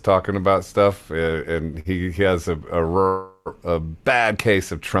starts talking about stuff, and he has a bad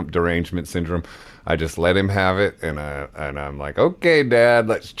case of Trump derangement syndrome. I just let him have it, and I'm like, okay, Dad,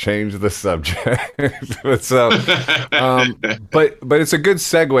 let's change the subject. So, but it's a good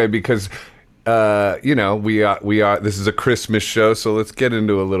segue because we are. This is a Christmas show, so let's get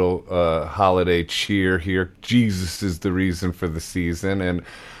into a little holiday cheer here. Jesus is the reason for the season, and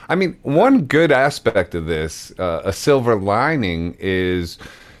I mean, one good aspect of this, a silver lining is,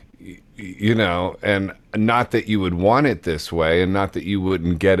 and not that you would want it this way, and not that you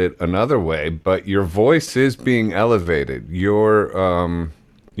wouldn't get it another way, but your voice is being elevated. Your,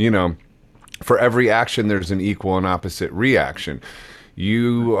 for every action, there's an equal and opposite reaction.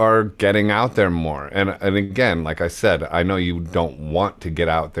 You are getting out there more. And again, like I said, I know you don't want to get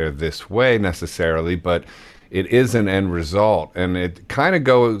out there this way necessarily, but it is an end result. And it kind of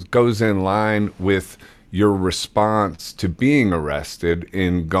goes in line with your response to being arrested,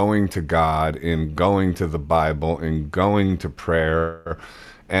 in going to God, in going to the Bible, in going to prayer.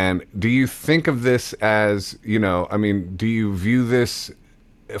 And do you think of this as, do you view this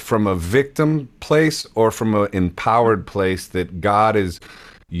from a victim place or from an empowered place that God is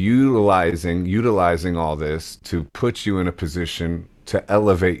utilizing all this to put you in a position to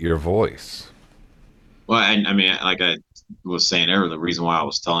elevate your voice? Well, I mean, like I was saying earlier, the reason why I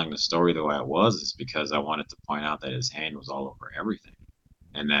was telling the story the way I was is because I wanted to point out that his hand was all over everything,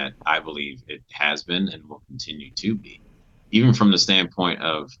 and that I believe it has been and will continue to be. Even from the standpoint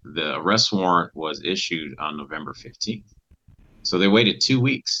of the arrest warrant was issued on November 15th. So they waited 2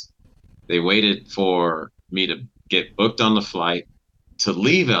 weeks. They waited for me to get booked on the flight to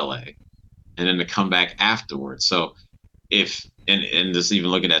leave LA and then to come back afterwards. So if, and just even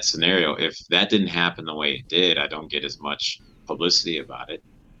look at that scenario, if that didn't happen the way it did, I don't get as much publicity about it.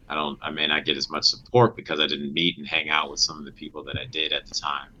 I may not get as much support because I didn't meet and hang out with some of the people that I did at the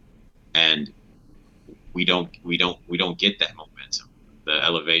time. And we don't get that momentum. The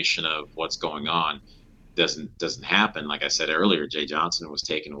elevation of what's going on doesn't happen. Like I said earlier, Jay Johnson was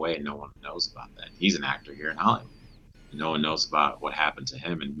taken away and no one knows about that. He's an actor here in Hollywood. No one knows about what happened to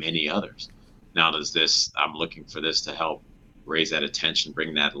him and many others. Now I'm looking for this to help raise that attention,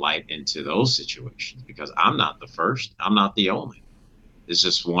 bring that light into those situations, because I'm not the first, I'm not the only. It's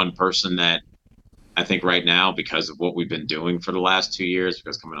just one person that I think right now, because of what we've been doing for the last 2 years,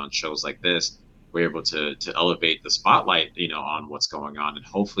 because coming on shows like this, we're able to elevate the spotlight, on what's going on, and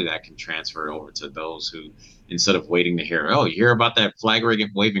hopefully that can transfer over to those who, instead of waiting to hear, oh, you hear about that flag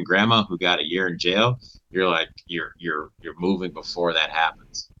waving grandma who got a year in jail, you're like, you're moving before that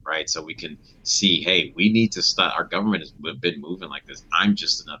happens, right? So we can see, hey, we need to stop. Our government has been moving like this. I'm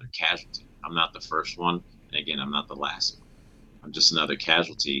just another casualty. I'm not the first one, and again, I'm not the last one. I'm just another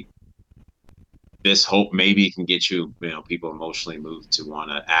casualty. This hope maybe can get people emotionally moved to want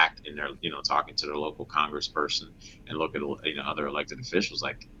to act in their, talking to their local congressperson and look at, other elected officials.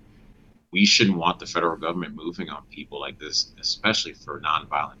 Like, we shouldn't want the federal government moving on people like this, especially for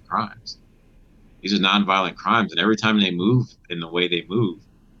nonviolent crimes. These are nonviolent crimes, and every time they move in the way they move,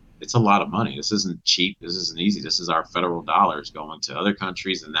 it's a lot of money. This isn't cheap. This isn't easy. This is our federal dollars going to other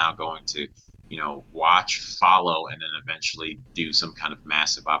countries and now going to, watch, follow, and then eventually do some kind of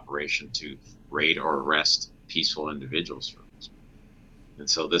massive operation to raid or arrest peaceful individuals for this. And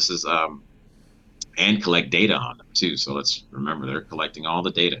so this is and collect data on them too. So let's remember, they're collecting all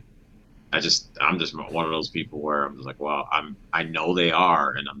the data. I'm just one of those people where I'm just like, well, I know they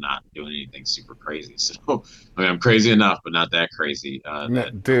are, and I'm not doing anything super crazy. So I'm crazy enough, but not that crazy.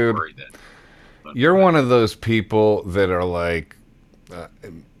 Dude, you're one of those people that are like,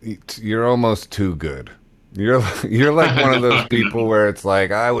 you're almost too good. You're like one of those people where it's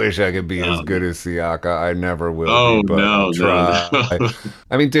like, I wish I could be as good as Siaka. I never will be, but I'll try. No.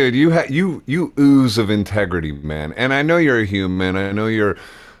 I mean, dude, you ooze of integrity, man. And I know you're a human. I know you're.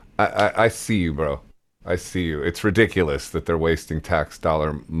 I see you, bro. I see you. It's ridiculous that they're wasting tax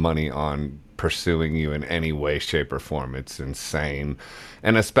dollar money on pursuing you in any way, shape, or form. It's insane,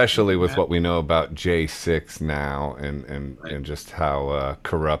 and especially with what we know about J6 now, and just how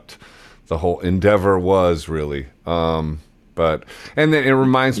corrupt the whole endeavor was, really. But and then it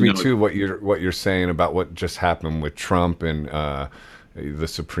reminds me too what you're saying about what just happened with Trump and the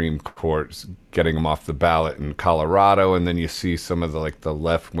Supreme Court getting him off the ballot in Colorado, and then you see some of the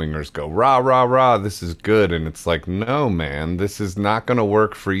left wingers go rah rah rah, this is good, and it's like, no man, this is not going to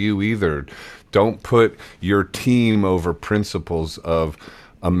work for you either. Don't put your team over principles of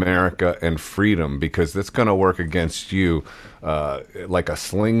America and freedom, because that's going to work against you like a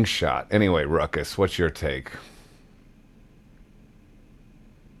slingshot. Anyway, Ruckus, what's your take?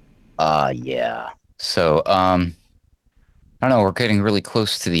 Yeah. So, I don't know. We're getting really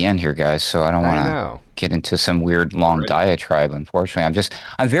close to the end here, guys. So I don't want to get into some weird long diatribe. Unfortunately,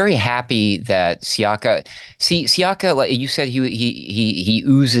 I'm very happy that Siaka, like you said, he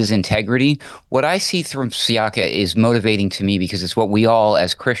oozes integrity. What I see from Siaka is motivating to me because it's what we all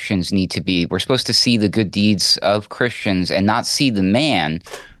as Christians need to be. We're supposed to see the good deeds of Christians and not see the man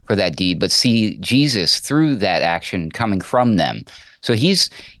for that deed, but see Jesus through that action coming from them. So he's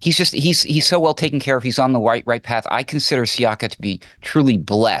so well taken care of. He's on the right path. I consider Siaka to be truly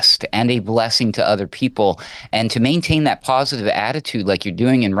blessed and a blessing to other people, and to maintain that positive attitude like you're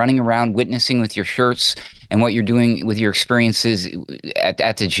doing and running around witnessing with your shirts and what you're doing with your experiences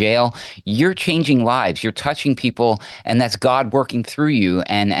at the jail. You're changing lives. You're touching people, and that's God working through you.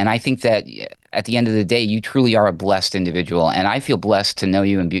 And I think that at the end of the day, you truly are a blessed individual, and I feel blessed to know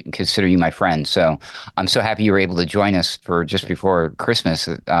you and consider you my friend. So I'm so happy you were able to join us for just before Christmas,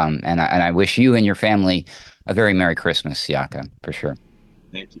 and I wish you and your family a very Merry Christmas, Siaka, for sure.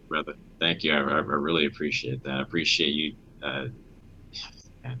 Thank you, brother. Thank you. I really appreciate that. I appreciate you.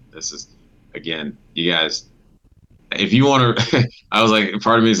 This is, again, you guys, if you want to, I was like,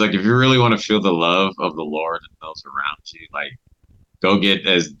 part of me is like, if you really want to feel the love of the Lord and those around you, like, go get,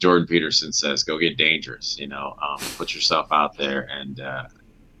 as Jordan Peterson says, go get dangerous, put yourself out there. And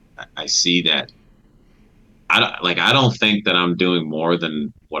I see that. I don't think that I'm doing more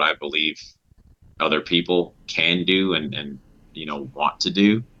than what I believe other people can do and want to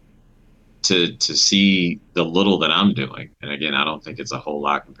do to see the little that I'm doing. And again, I don't think it's a whole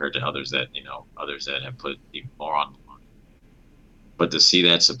lot compared to others that have put even more on the line. But to see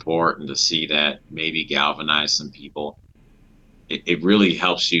that support and to see that maybe galvanize some people, it really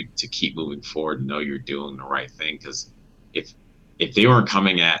helps you to keep moving forward and know you're doing the right thing. Because if they weren't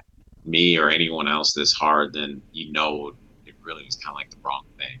coming at me or anyone else this hard, then it really was kind of like the wrong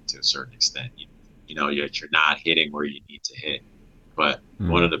thing to a certain extent. You're not hitting where you need to hit. But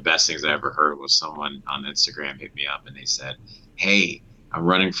one of the best things I ever heard was someone on Instagram hit me up and they said, "Hey, I'm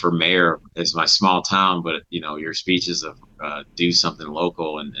running for mayor. It's my small town, but your speeches of do something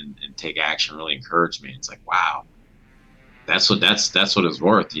local and take action really encouraged me." It's like, wow. That's what it's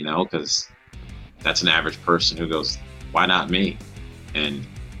worth, because that's an average person who goes, why not me? And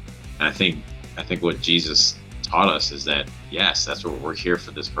I think what Jesus taught us is that, yes, that's what we're here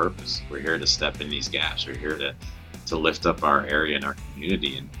for, this purpose. We're here to step in these gaps. We're here to lift up our area and our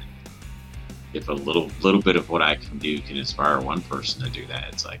community. And if a little bit of what I can do can inspire one person to do that,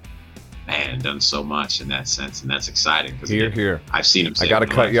 it's like, man, done so much in that sense. And that's exciting. Here. I've seen him. I got to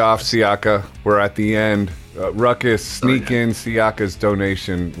cut you off, Siaka. We're at the end. Ruckus, sneak in Siaka's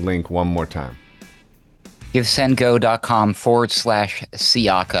donation link one more time.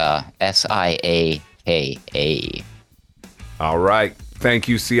 GiveSendGo.com/Siaka, Siaka. All right. Thank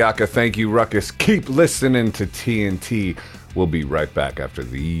you, Siaka. Thank you, Ruckus. Keep listening to TNT. We'll be right back after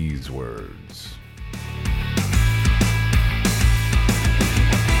these words.